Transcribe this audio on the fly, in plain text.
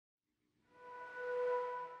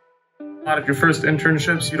A lot of your first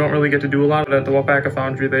internships, you don't really get to do a lot. At the Waupaca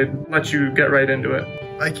Foundry, they let you get right into it.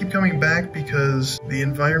 I keep coming back because the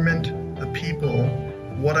environment, the people,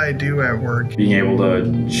 what I do at work. Being able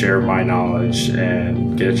to share my knowledge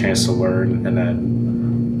and get a chance to learn and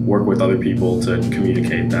then work with other people to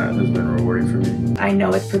communicate that has been rewarding for me. I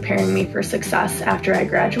know it's preparing me for success after I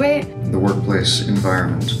graduate. The workplace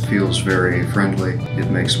environment feels very friendly.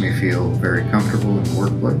 It makes me feel very comfortable in the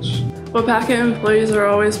workplace. Waupaca employees are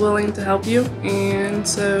always willing to help you, and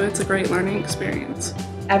so it's a great learning experience.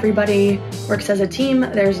 Everybody works as a team.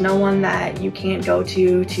 There's no one that you can't go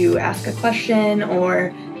to ask a question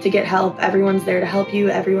or to get help. Everyone's there to help you.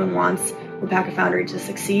 Everyone wants Waupaca Foundry to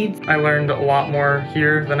succeed. I learned a lot more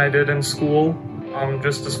here than I did in school,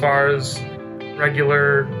 just as far as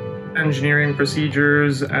regular engineering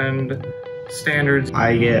procedures and standards.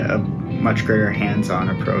 I get a much greater hands-on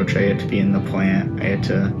approach. I get to be in the plant. I get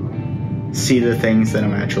to see the things that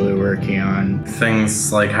I'm actually working on.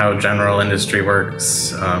 Things like how general industry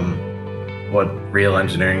works, what real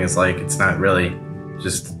engineering is like. It's not really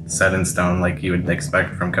just set in stone like you would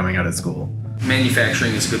expect from coming out of school.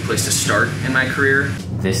 Manufacturing is a good place to start in my career.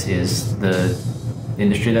 This is the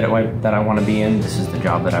industry that I want to be in. This is the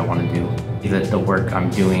job that I want to do. That the work I'm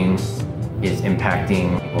doing is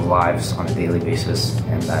impacting people's lives on a daily basis,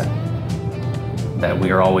 and that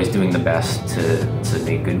we are always doing the best to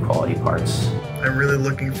make good quality parts. I'm really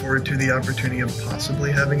looking forward to the opportunity of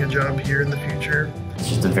possibly having a job here in the future. It's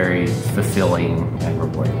just a very fulfilling and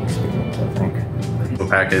rewarding experience, I think.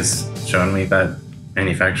 Waupaca has shown me that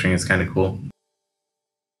manufacturing is kind of cool.